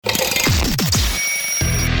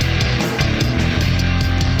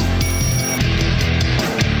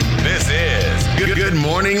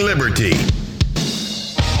Morning Liberty.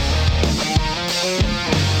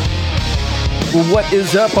 What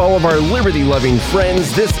is up, all of our liberty-loving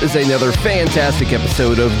friends? This is another fantastic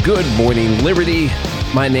episode of Good Morning Liberty.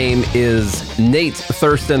 My name is Nate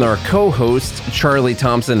Thurston. Our co-host, Charlie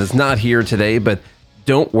Thompson, is not here today, but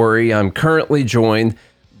don't worry, I'm currently joined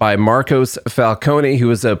by Marcos Falcone, who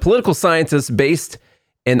is a political scientist based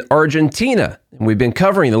in Argentina. And we've been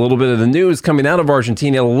covering a little bit of the news coming out of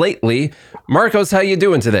Argentina lately. Marcos, how you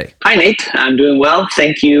doing today? Hi, Nate. I'm doing well.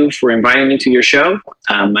 Thank you for inviting me to your show.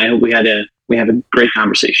 I hope we have a great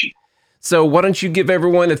conversation. So why don't you give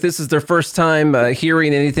everyone, if this is their first time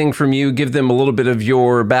hearing anything from you, give them a little bit of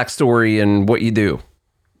your backstory and what you do.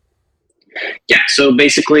 Yeah, so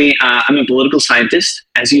basically, I'm a political scientist,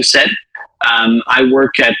 as you said. I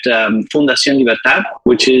work at Fundación Libertad,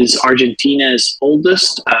 which is Argentina's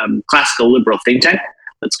oldest classical liberal think tank.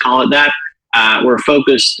 Let's call it that. We're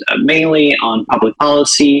focused mainly on public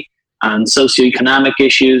policy, on socioeconomic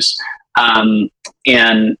issues.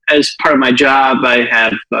 And as part of my job, I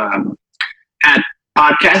have had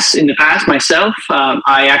podcasts in the past myself.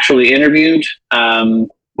 I actually interviewed,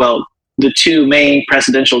 the two main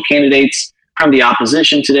presidential candidates from the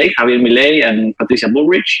opposition today, Javier Milei and Patricia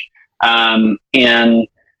Bullrich. And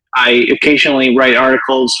I occasionally write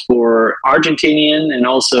articles for Argentinian and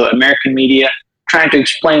also American media, trying to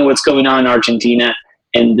explain what's going on in Argentina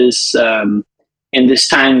in this time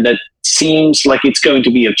that seems like it's going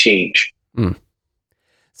to be of change. Mm.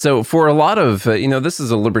 So for a lot of, this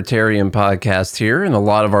is a libertarian podcast here, and a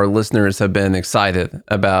lot of our listeners have been excited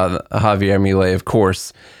about Javier Milei, of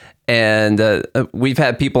course. And we've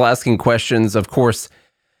had people asking questions, of course,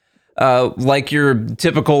 like your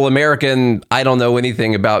typical American, I don't know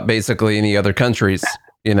anything about basically any other countries.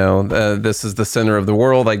 This is the center of the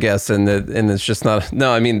world, I guess. And it's just not,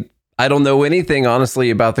 no, I mean, I don't know anything, honestly,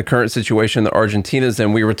 about the current situation that Argentina's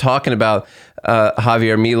in. We were talking about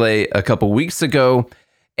Javier Milei a couple weeks ago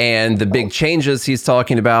and the big changes he's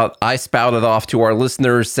talking about. I spouted off to our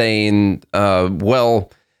listeners saying,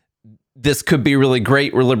 this could be really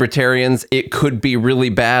great. We're libertarians. It could be really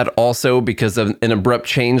bad also, because of an abrupt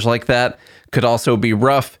change like that could also be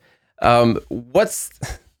rough.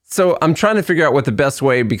 So I'm trying to figure out what the best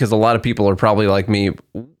way, because a lot of people are probably like me.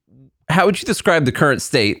 How would you describe the current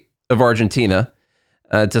state of Argentina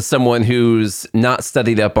to someone who's not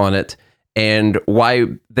studied up on it, and why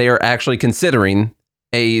they are actually considering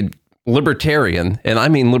a libertarian? And I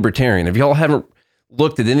mean libertarian. If y'all haven't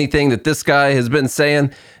looked at anything that this guy has been saying,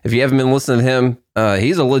 if you haven't been listening to him,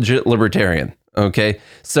 he's a legit libertarian. Okay.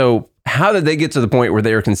 So how did they get to the point where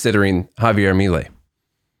they are considering Javier Milei?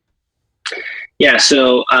 Yeah.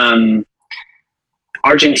 So,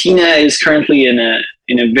 Argentina is currently in a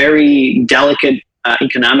very delicate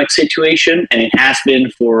economic situation, and it has been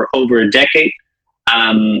for over a decade.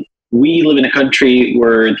 We live in a country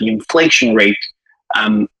where the inflation rate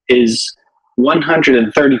is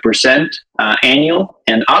 130% annual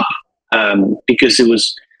and up, because it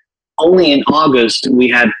was only in August we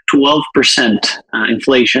had 12%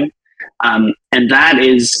 inflation, and that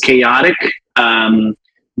is chaotic.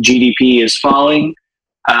 GDP is falling.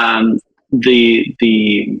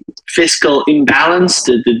 The fiscal imbalance,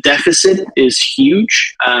 the deficit is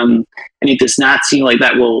huge, and it does not seem like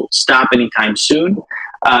that will stop anytime soon.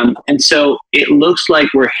 And so it looks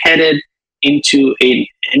like we're headed into an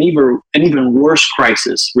even worse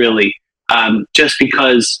crisis, really, just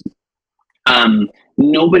because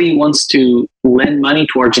nobody wants to lend money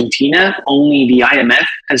to Argentina. Only the IMF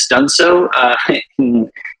has done so in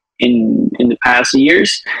the past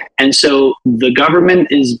years, and so the government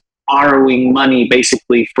is borrowing money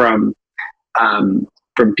basically from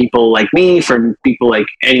people like me, from people like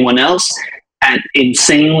anyone else, at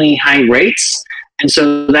insanely high rates, and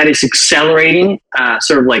so that is accelerating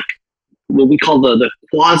sort of like what we call the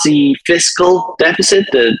quasi-fiscal deficit,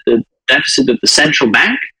 the deficit of the central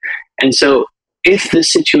bank. And so if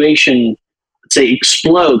this situation, let's say,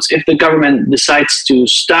 explodes, if the government decides to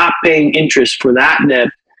stop paying interest for that debt,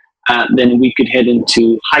 then we could head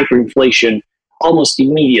into hyperinflation almost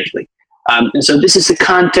immediately. And so this is a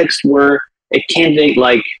context where a candidate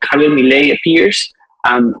like Javier Milei appears.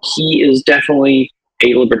 He is definitely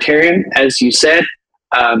a libertarian, as you said.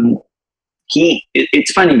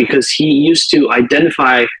 It's funny because he used to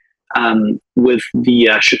identify with the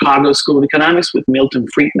Chicago School of Economics, with Milton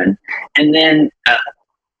Friedman. And then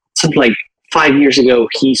something like 5 years ago,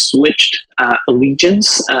 he switched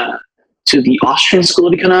allegiance to the Austrian School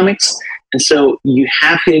of Economics. And so you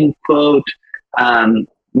have him quote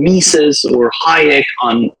Mises or Hayek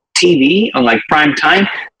on TV, on like prime time.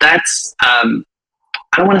 That's, I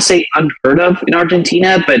don't want to say unheard of in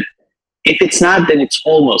Argentina, but if it's not, then it's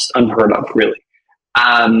almost unheard of, really.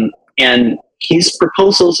 And his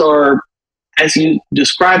proposals are, as you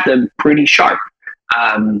described them, pretty sharp.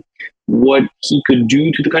 What he could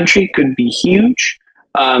do to the country could be huge,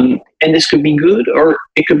 and this could be good, or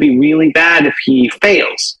it could be really bad if he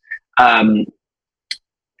fails.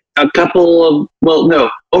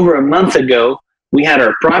 Over a month ago, we had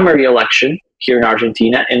our primary election here in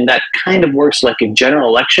Argentina, and that kind of works like a general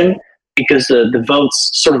election because the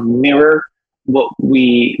votes sort of mirror what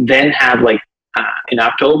we then have in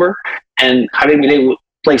October, and Javier Milei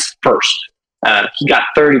placed first. He got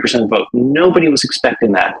 30% vote. Nobody was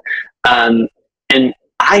expecting that. And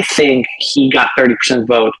I think he got 30%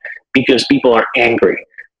 vote because people are angry.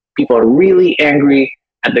 People are really angry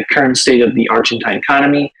at the current state of the Argentine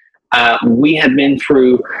economy. We have been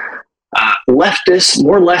through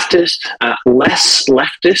more leftist, less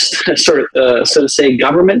leftist, so to say,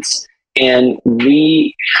 governments, and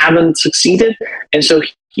we haven't succeeded. And so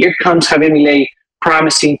here comes Javier Milei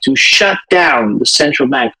promising to shut down the central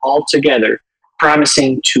bank altogether,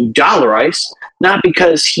 promising to dollarize, not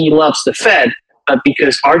because he loves the Fed, but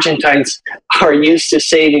because Argentines are used to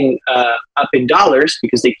saving up in dollars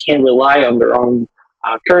because they can't rely on their own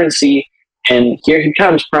currency. And here he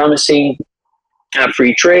comes promising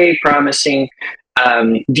free trade, promising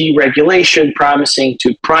deregulation, promising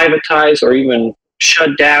to privatize or even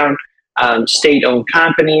shut down state-owned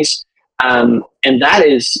companies. And that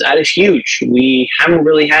is huge. We haven't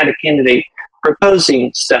really had a candidate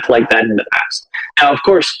proposing stuff like that in the past. Now, of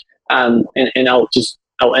course, and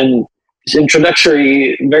I'll end this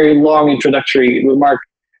very long introductory remark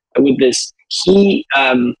with this. He,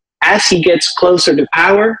 as he gets closer to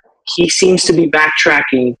power, he seems to be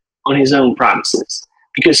backtracking on his own promises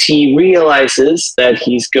because he realizes that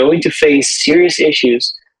he's going to face serious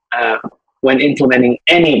issues when implementing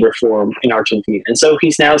any reform in Argentina. And so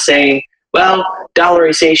he's now saying, well,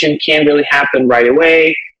 dollarization can't really happen right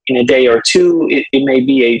away. In a day or two, it may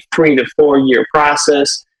be a 3 to 4 year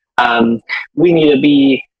process. We need to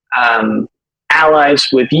be allies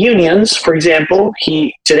with unions. For example,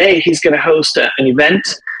 today he's going to host an event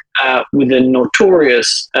with a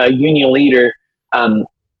notorious union leader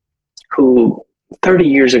who 30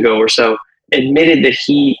 years ago or so admitted that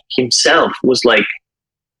he himself was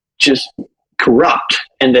just corrupt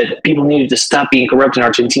and that people needed to stop being corrupt in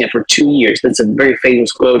Argentina for 2 years. That's a very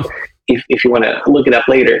famous quote if you want to look it up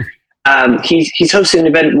later. He's hosting an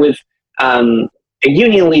event with a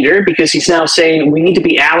union leader because he's now saying we need to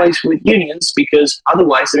be allies with unions because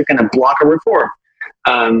otherwise they're going to block a reform.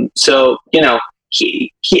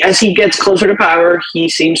 He as he gets closer to power, he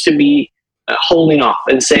seems to be holding off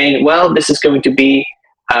and saying, well, this is going to be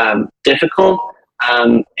difficult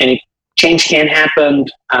and change can't happen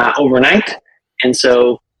overnight. And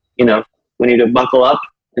so, we need to buckle up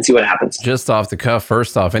and see what happens. Just off the cuff,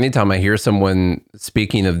 first off, anytime I hear someone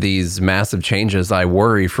speaking of these massive changes, I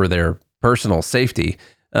worry for their personal safety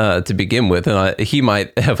to begin with. And he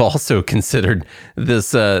might have also considered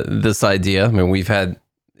this idea. I mean, we've had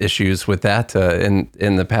issues with that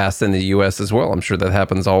in the past in the U.S. as well. I'm sure that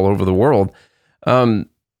happens all over the world.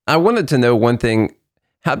 I wanted to know one thing.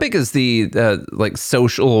 How big is the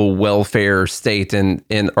social welfare state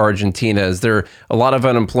in Argentina? Is there a lot of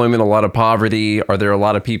unemployment, a lot of poverty? Are there a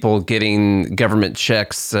lot of people getting government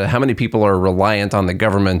checks? How many people are reliant on the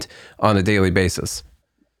government on a daily basis?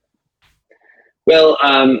 Well,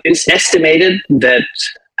 it's estimated that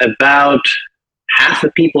about half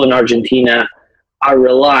the people in Argentina are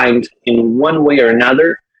reliant in one way or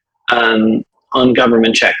another on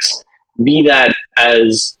government checks, be that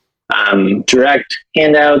as direct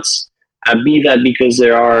handouts, be that because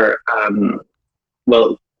there are,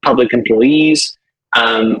 public employees,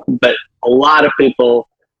 but a lot of people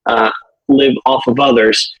live off of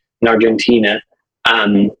others in Argentina,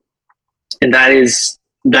 and that is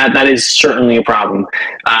certainly a problem,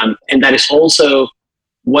 and that is also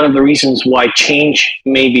one of the reasons why change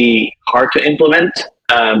may be hard to implement,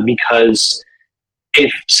 because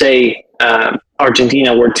if, say,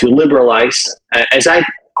 Argentina were to liberalize, as I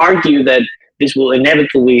argue that this will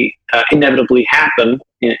inevitably happen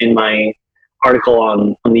in my article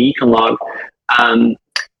on the Econ Log,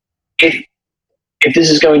 if this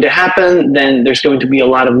is going to happen, then there's going to be a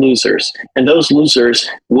lot of losers, and those losers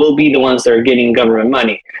will be the ones that are getting government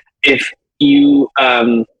money. If you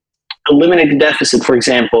eliminate the deficit, for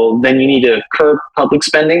example, then you need to curb public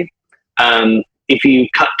spending. If you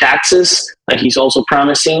cut taxes, like he's also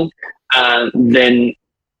promising, then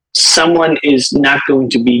someone is not going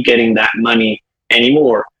to be getting that money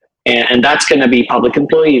anymore. And that's going to be public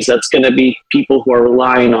employees. That's going to be people who are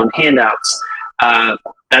relying on handouts.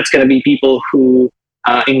 That's going to be people who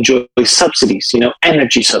enjoy subsidies,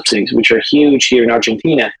 energy subsidies, which are huge here in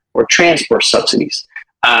Argentina, or transport subsidies.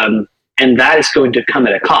 And that is going to come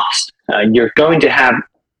at a cost. You're going to have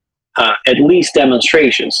at least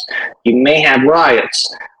demonstrations. You may have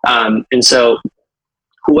riots. And so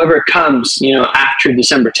whoever comes, after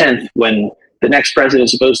December 10th, when the next president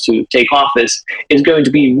is supposed to take office, is going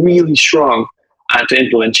to be really strong to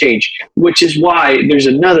implement change, which is why there's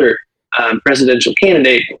another presidential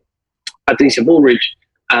candidate, Patricia Bullrich,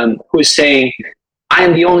 who is saying, I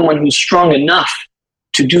am the only one who's strong enough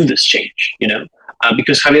to do this change,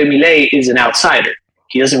 because Javier Milei is an outsider.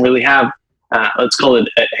 He doesn't really have, let's call it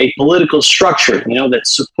a political structure, that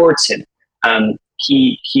supports him.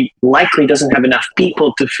 He likely doesn't have enough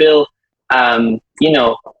people to fill,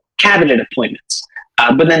 cabinet appointments.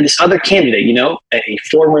 But then this other candidate, a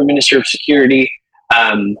former minister of security,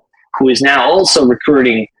 who is now also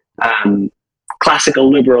recruiting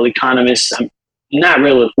classical liberal economists, not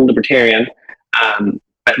really libertarian,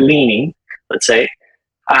 but leaning, let's say.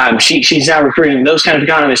 She's now recruiting those kind of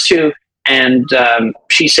economists too, and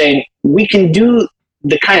she's saying, we can do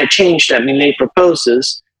the kind of change that Milei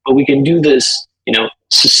proposes, but we can do this,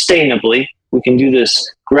 sustainably. We can do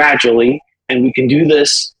this gradually, and we can do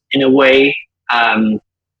this in a way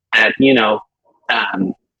that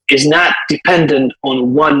is not dependent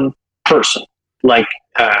on one person, like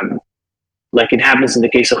it happens in the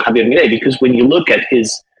case of Javier Milei. Because when you look at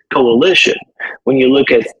his coalition, when you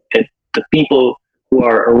look at the people who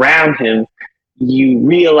are around him, you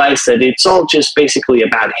realize that it's all just basically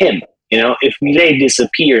about him. If Milei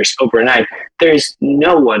disappears overnight, there's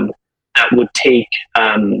no one that would take,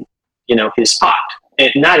 his spot.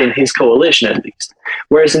 Not in his coalition, at least.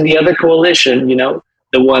 Whereas in the other coalition,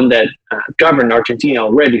 the one that governed Argentina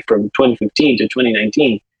already from 2015 to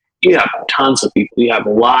 2019, you have tons of people. You have a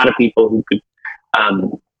lot of people who could,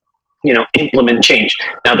 implement change.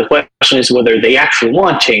 Now, the question is whether they actually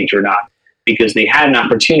want change or not, because they had an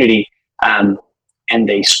opportunity and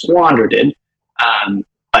they squandered it.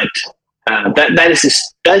 But that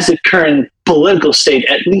is the current political state,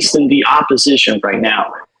 at least in the opposition right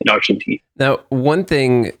now in Argentina. Now, one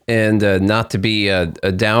thing, and not to be a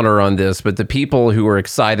downer on this, but the people who are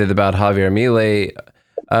excited about Javier Milei,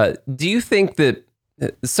 do you think that,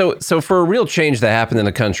 so for a real change to happen in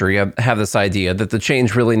the country, I have this idea that the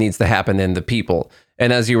change really needs to happen in the people.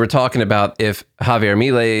 And as you were talking about, if Javier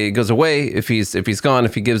Milei goes away, if he's gone,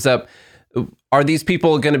 if he gives up, are these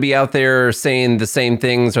people going to be out there saying the same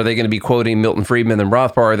things? Are they going to be quoting Milton Friedman and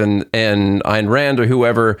Rothbard and Ayn Rand or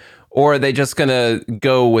whoever? Or are they just going to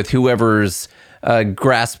go with whoever's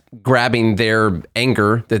grabbing their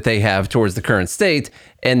anger that they have towards the current state,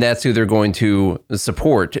 and that's who they're going to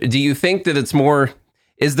support? Do you think that it's more,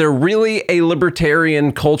 is there really a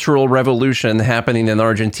libertarian cultural revolution happening in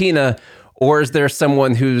Argentina, or is there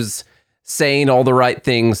someone who's saying all the right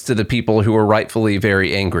things to the people who are rightfully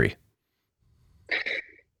very angry?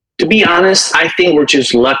 To be honest, I think we're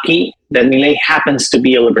just lucky that Milei happens to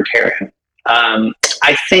be a libertarian.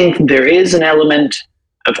 I think there is an element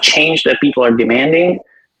of change that people are demanding,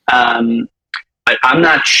 but I'm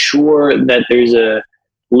not sure that there's a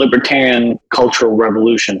libertarian cultural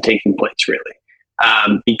revolution taking place,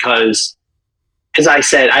 really. Because, as I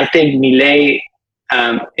said, I think Milei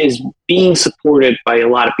is being supported by a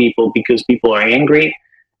lot of people because people are angry,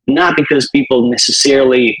 not because people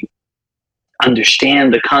necessarily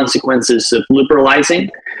understand the consequences of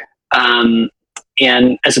liberalizing.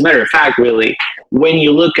 And as a matter of fact, really, when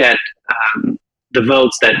you look at the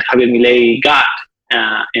votes that Javier Milei got,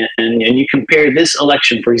 and you compare this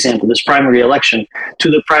election, for example, this primary election,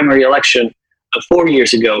 to the primary election of 4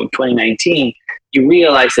 years ago, 2019, you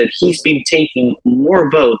realize that he's been taking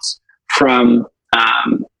more votes from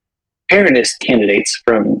Peronist candidates,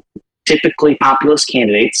 from typically populist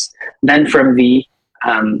candidates, than from the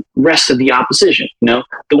rest of the opposition, the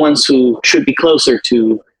ones who should be closer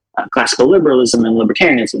to classical liberalism and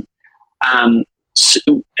libertarianism. And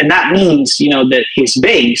that means, that his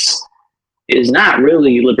base is not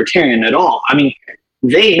really libertarian at all. I mean,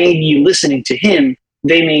 they may be listening to him,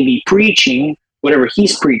 they may be preaching whatever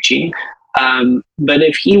he's preaching, but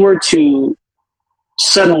if he were to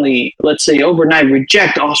suddenly, let's say overnight,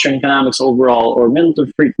 reject Austrian economics overall or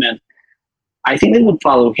Milton Friedman, I think they would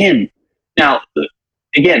follow him. Now,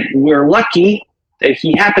 again, we're lucky that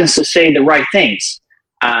he happens to say the right things.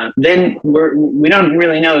 Then we don't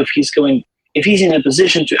really know if he's in a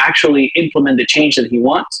position to actually implement the change that he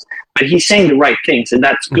wants, but he's saying the right things, and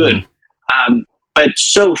that's good. Mm-hmm. But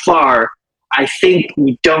so far, I think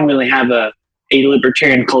we don't really have a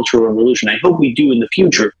libertarian cultural revolution. I hope we do in the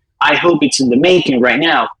future. I hope it's in the making right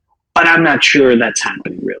now, but I'm not sure that's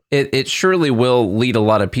happening really. It surely will lead a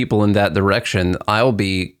lot of people in that direction. I'll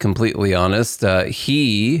be completely honest.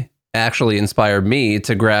 He actually inspired me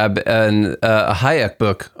to grab a Hayek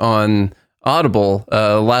book on Audible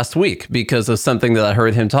last week because of something that I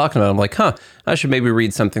heard him talking about. I'm like, I should maybe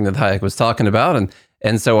read something that Hayek was talking about.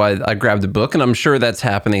 And so I grabbed a book, and I'm sure that's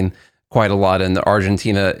happening quite a lot in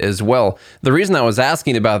Argentina as well. The reason I was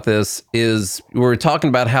asking about this is we were talking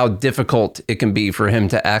about how difficult it can be for him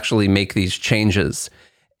to actually make these changes.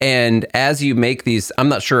 And as you make these, I'm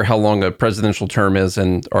not sure how long a presidential term is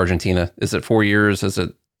in Argentina. Is it 4 years? It's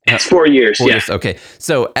 4 years, 4 years. Okay.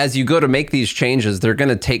 So as you go to make these changes, they're going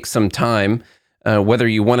to take some time, whether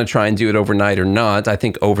you want to try and do it overnight or not. I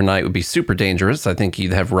think overnight would be super dangerous. I think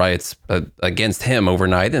you'd have riots against him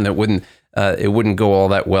overnight, and it wouldn't go all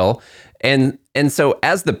that well. And so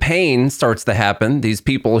as the pain starts to happen, these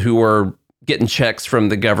people who are getting checks from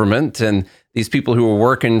the government and these people who are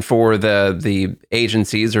working for the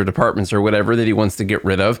agencies or departments or whatever that he wants to get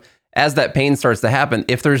rid of, as that pain starts to happen,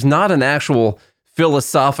 if there's not an actual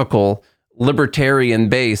philosophical libertarian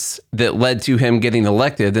base that led to him getting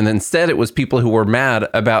elected, and instead it was people who were mad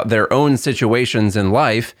about their own situations in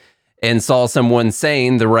life and saw someone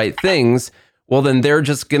saying the right things, well, then they're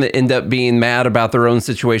just going to end up being mad about their own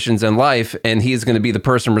situations in life, and he's going to be the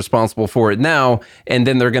person responsible for it now, and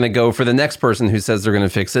then they're going to go for the next person who says they're going to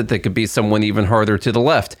fix it. That could be someone even harder to the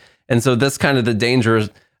left. And so that's kind of the danger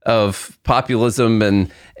of populism and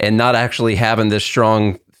not actually having this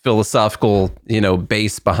strong philosophical,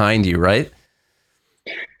 base behind you, right?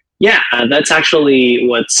 Yeah, that's actually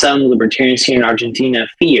what some libertarians here in Argentina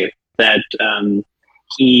fear, that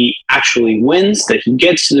he actually wins, that he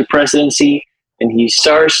gets to the presidency, and he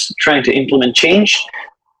starts trying to implement change,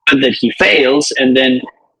 but that he fails, and then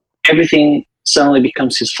everything suddenly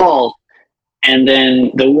becomes his fault. And then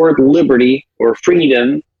the word liberty or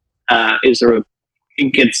freedom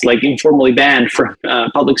it gets like informally banned from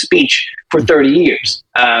public speech for 30 years.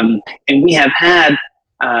 And we have had,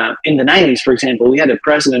 in the 90s, for example, we had a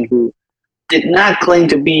president who did not claim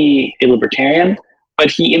to be a libertarian, but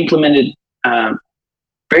he implemented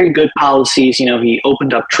very good policies. He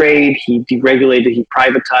opened up trade, he deregulated, he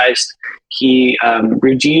privatized, he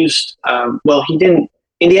reduced, he didn't,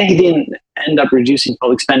 in the end, he didn't end up reducing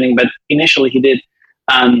public spending, but initially he did.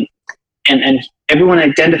 And everyone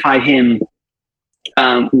identified him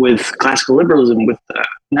with classical liberalism, with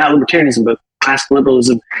not libertarianism, but classical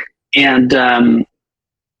liberalism. And,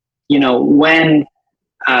 when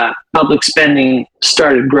public spending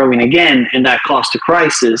started growing again, and that caused a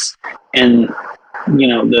crisis, and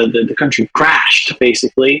the country crashed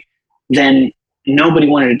basically, then nobody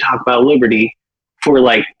wanted to talk about liberty for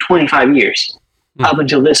like 25 years up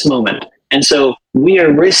until this moment. And so we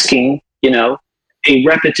are risking, a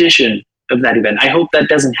repetition of that event. I hope that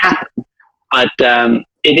doesn't happen, but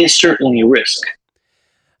it is certainly a risk.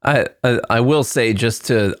 I will say,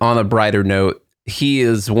 just on a brighter note, he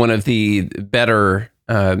is one of the better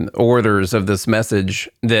orators of this message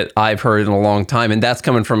that I've heard in a long time. And that's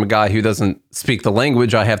coming from a guy who doesn't speak the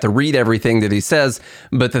language. I have to read everything that he says,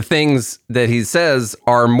 but the things that he says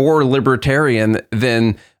are more libertarian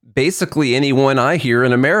than basically anyone I hear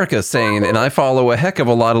in America saying. And I follow a heck of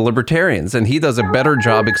a lot of libertarians, and he does a better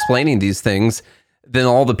job explaining these things than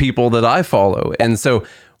all the people that I follow. And so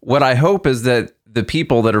what I hope is that the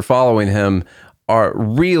people that are following him are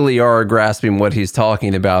grasping what he's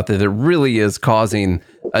talking about, that it really is causing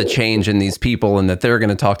a change in these people, and that they're going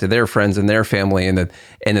to talk to their friends and their family, and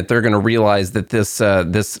that they're going to realize that this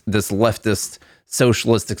leftist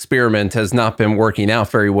socialist experiment has not been working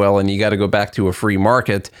out very well, and you got to go back to a free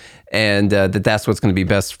market, and that's what's going to be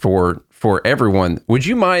best for everyone. Would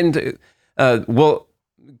you mind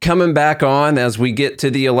coming back on as we get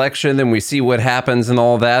to the election and we see what happens and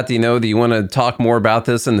all that? Do you want to talk more about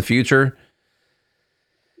this in the future?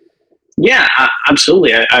 Yeah,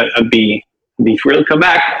 absolutely. I'd be thrilled to come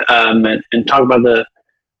back and talk about the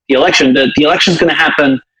election. The election is going to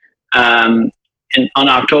happen on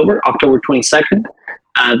October 22nd.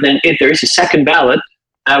 Then if there is a second ballot,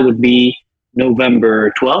 that would be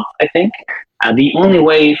November 12th, I think. The only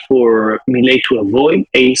way for Milei to avoid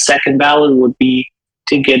a second ballot would be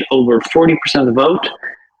to get over 40% of the vote,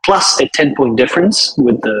 plus a 10-point difference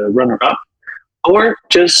with the runner-up, or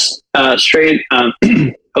just straight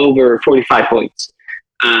over 45 points.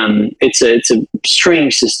 It's a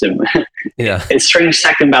strange system. Yeah, a strange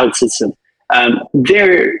second ballot system.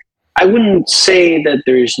 I wouldn't say that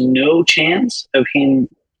there's no chance of him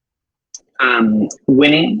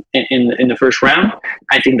winning in the first round.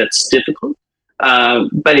 I think that's difficult,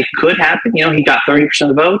 but it could happen. He got 30%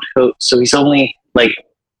 of the vote, so he's only like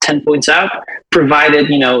 10 points out, provided,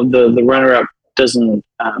 the runner-up doesn't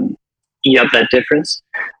eat up that difference.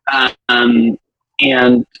 And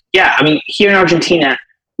yeah, I mean, here in Argentina,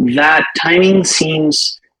 that timing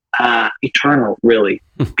seems eternal, really,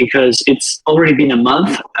 because it's already been a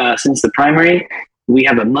month since the primary. We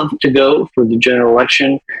have a month to go for the general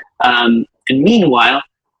election. And meanwhile,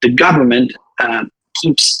 the government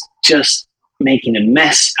keeps just making a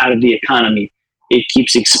mess out of the economy. It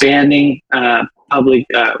keeps expanding public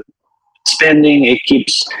spending. It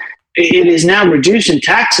is now reducing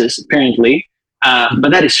taxes, apparently,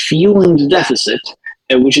 but that is fueling the deficit,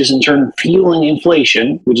 which is in turn fueling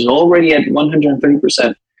inflation, which is already at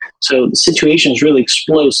 130%. So the situation is really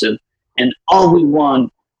explosive, and all we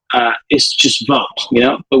want is just vote,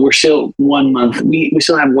 But we're still 1 month. We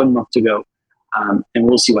still have 1 month to go, and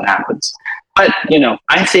we'll see what happens. But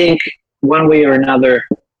I think one way or another,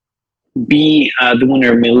 be the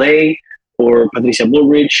winner Milei or Patricia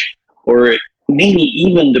Bullrich, or maybe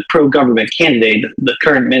even the pro-government candidate, the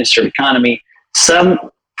current Minister of Economy, some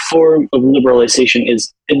form of liberalization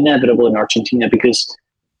is inevitable in Argentina, because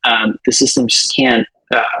the system just can't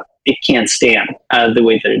stand the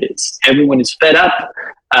way that it is. Everyone is fed up.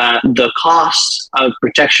 The costs of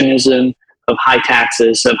protectionism, of high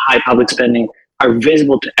taxes, of high public spending are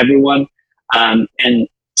visible to everyone, and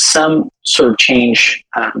some sort of change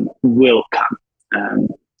will come.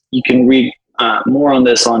 You can read more on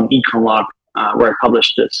this on Econlog, where I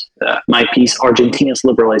published this my piece, Argentina's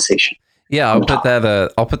Liberalization. Yeah, I'll put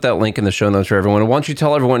that link in the show notes for everyone. Why don't you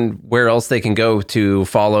tell everyone where else they can go to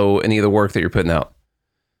follow any of the work that you're putting out?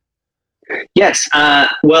 Yes.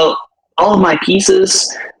 Well, all of my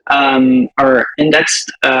pieces are indexed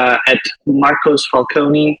at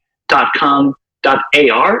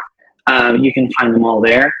marcosfalcone.com.ar. You can find them all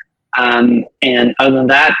there. And other than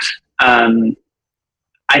that,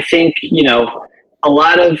 I think, a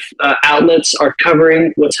lot of outlets are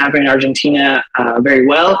covering what's happening in Argentina very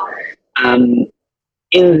well. In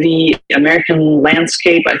the American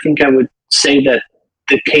landscape, I think I would say that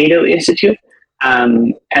the Cato Institute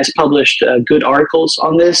has published good articles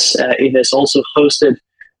on this. It has also hosted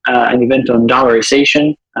an event on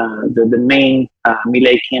dollarization, the main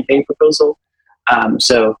Milei campaign proposal.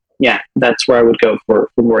 So, yeah, that's where I would go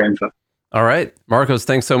for more info. All right. Marcos,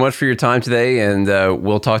 thanks so much for your time today, and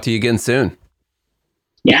we'll talk to you again soon.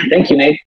 Yeah, thank you, Nate.